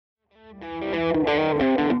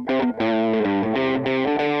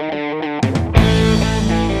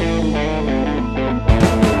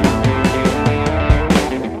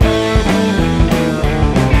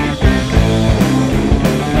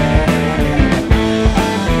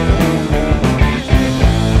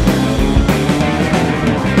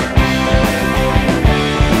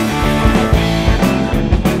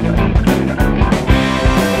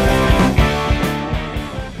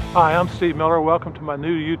Steve Miller. Welcome to my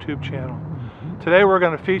new YouTube channel. Today we're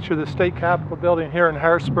going to feature the State Capitol building here in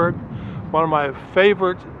Harrisburg, one of my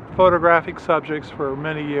favorite photographic subjects for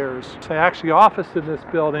many years. I actually officed in this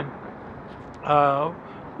building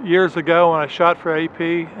years ago when I shot for AP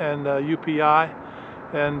and UPI,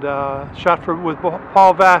 and shot with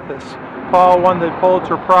Paul Vathis. Paul won the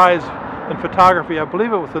Pulitzer Prize in photography. I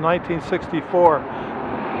believe it was the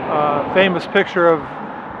 1964 famous picture of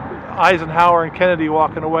Eisenhower and Kennedy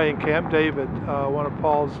walking away in Camp David, one of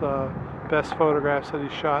Paul's best photographs that he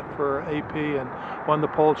shot for AP and won the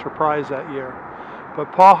Pulitzer Prize that year.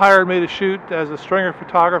 But Paul hired me to shoot as a stringer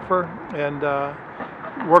photographer and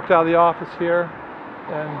worked out of the office here.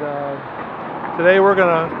 And today we're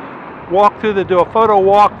going to do a photo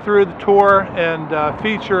walk through the tour and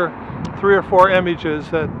feature 3 or 4 images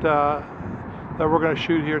that we're going to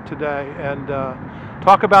shoot here today and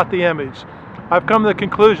talk about the image. I've come to the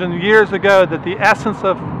conclusion years ago that the essence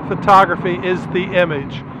of photography is the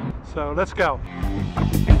image. So let's go.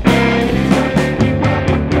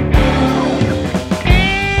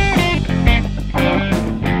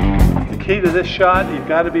 The key to this shot, you've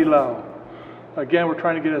got to be low. Again, we're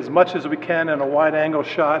trying to get as much as we can in a wide angle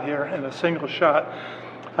shot here in a single shot.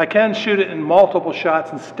 I can shoot it in multiple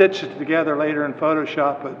shots and stitch it together later in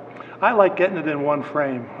Photoshop, but I like getting it in one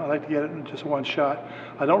frame. I like to get it in just one shot.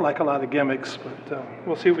 I don't like a lot of gimmicks, but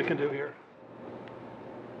we'll see what we can do here.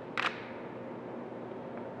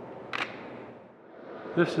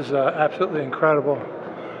 This is absolutely incredible,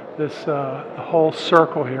 this whole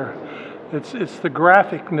circle here. It's the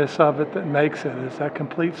graphicness of it that makes it. It's that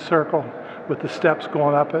complete circle with the steps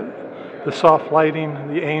going up it, the soft lighting,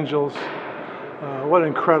 the angels. What an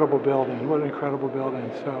incredible building, what an incredible building.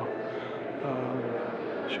 So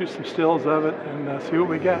shoot some stills of it and see what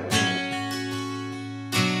we get.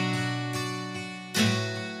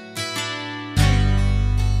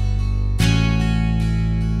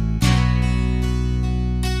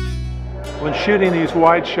 When shooting these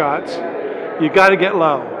wide shots, you got to get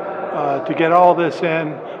low to get all this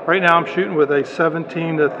in. Right now I'm shooting with a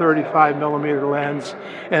 17 to 35 millimeter lens,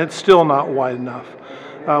 and it's still not wide enough.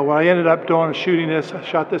 What I ended up doing is shooting this, I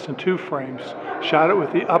shot this in 2 frames. Shot it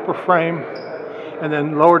with the upper frame and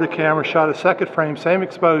then lowered the camera, shot a second frame, same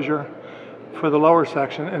exposure for the lower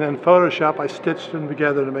section, and then Photoshop, I stitched them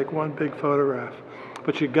together to make one big photograph.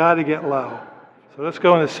 But you got to get low. So let's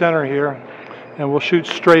go in the center here and we'll shoot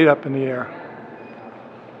straight up in the air.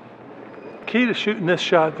 Key to shooting this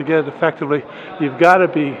shot to get it effectively, you've got to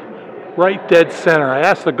be right dead center. I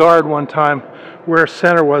asked the guard one time where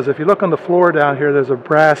center was. If you look on the floor down here, there's a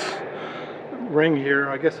brass ring here.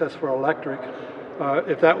 I guess that's for electric.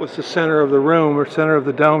 If that was the center of the room or center of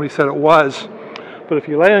the dome, he said it was. But if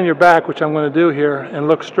you lay on your back, which I'm going to do here, and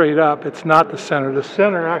look straight up, it's not the center. The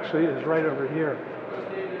center actually is right over here.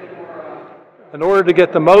 In order to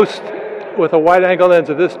get the most with a wide angle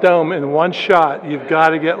lens of this dome in one shot, you've got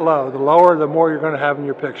to get low. The lower, the more you're going to have in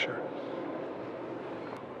your picture.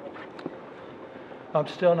 I'm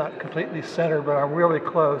still not completely centered, but I'm really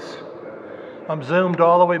close. I'm zoomed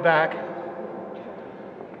all the way back,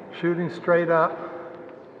 shooting straight up.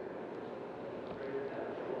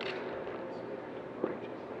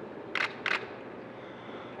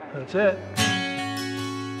 That's it.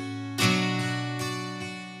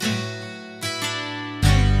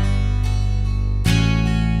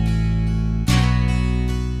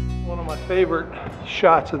 One of my favorite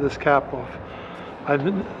shots of this Capitol. I've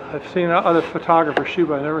seen other photographers shoot,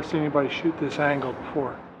 but I've never seen anybody shoot this angle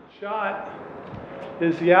before. The shot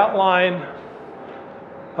is the outline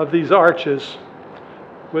of these arches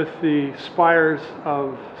with the spires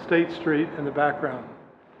of State Street in the background.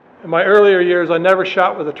 In my earlier years, I never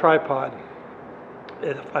shot with a tripod.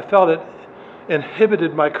 I felt it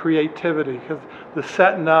inhibited my creativity because the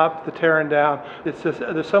setting up, the tearing down, it's just,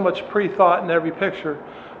 there's so much pre-thought in every picture.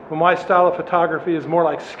 Well, my style of photography is more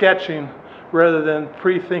like sketching rather than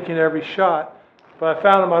pre-thinking every shot. But I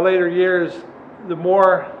found in my later years, the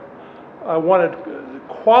more I wanted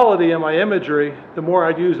quality in my imagery, the more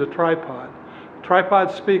I'd use a tripod.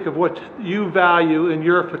 Tripods speak of what you value in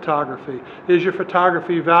your photography. Is your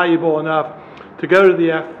photography valuable enough to go to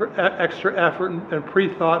the extra effort and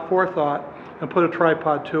pre-thought, forethought, and put a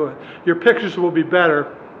tripod to it? Your pictures will be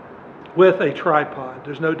better with a tripod.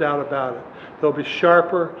 There's no doubt about it. They'll be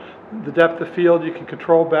sharper. The depth of field you can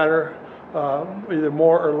control better, either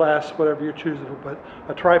more or less, whatever you're choosing. But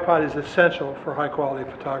a tripod is essential for high quality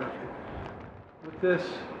photography. With this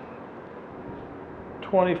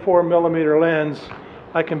 24 millimeter lens,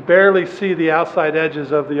 I can barely see the outside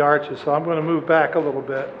edges of the arches, so I'm going to move back a little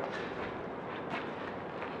bit.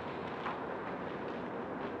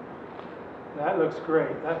 That looks looks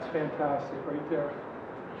great. That's fantastic right there.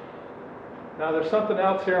 Now there's something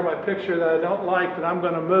else here in my picture that I don't like that I'm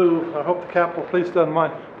going to move. I hope the Capitol Police doesn't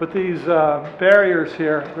mind. But these barriers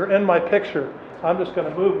here, they're in my picture. I'm just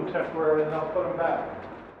going to move them temporarily and I'll put them back.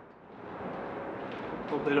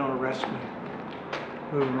 Hope they don't arrest me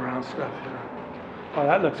moving around stuff here. Oh,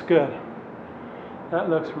 that looks good. That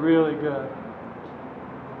looks really good.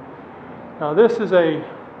 Now this is a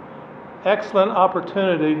excellent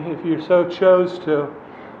opportunity, if you so chose to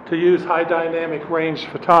use high dynamic range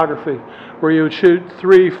photography, where you would shoot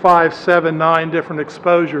 3, 5, 7, 9 different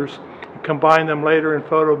exposures and combine them later in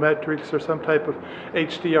photometrics or some type of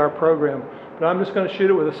HDR program. But I'm just going to shoot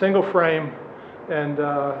it with a single frame and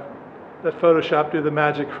let Photoshop do the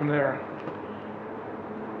magic from there.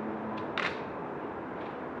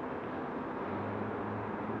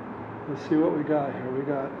 Let's see what we got here. We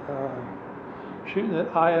got shooting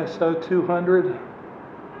at ISO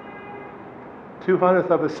 200th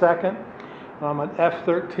of a second. I'm at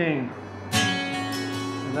f13,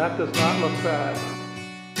 and that does not look bad.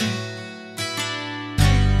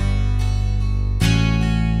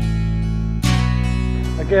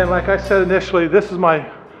 Again, like I said initially, this is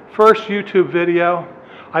my first YouTube video.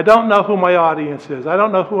 I don't know who my audience is. I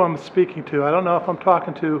don't know who I'm speaking to. I don't know if I'm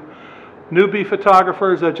talking to newbie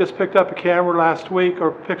photographers that just picked up a camera last week,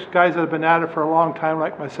 or guys that have been at it for a long time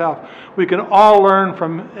like myself. We can all learn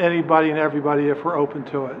from anybody and everybody if we're open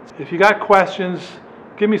to it. If you got questions,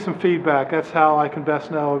 give me some feedback. That's how I can best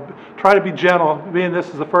know. Try to be gentle. Being this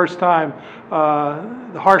is the first time,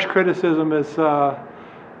 the harsh criticism is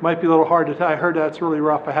might be a little hard to tell. I heard that's really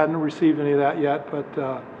rough. I hadn't received any of that yet,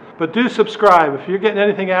 but do subscribe. If you're getting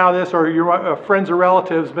anything out of this, or your friends or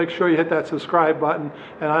relatives, make sure you hit that subscribe button.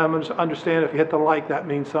 And I understand if you hit the like, that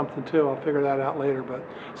means something too. I'll figure that out later. But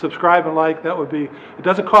subscribe and like, that would be, it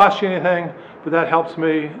doesn't cost you anything, but that helps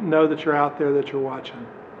me know that you're out there, that you're watching.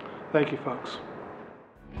 Thank you, folks.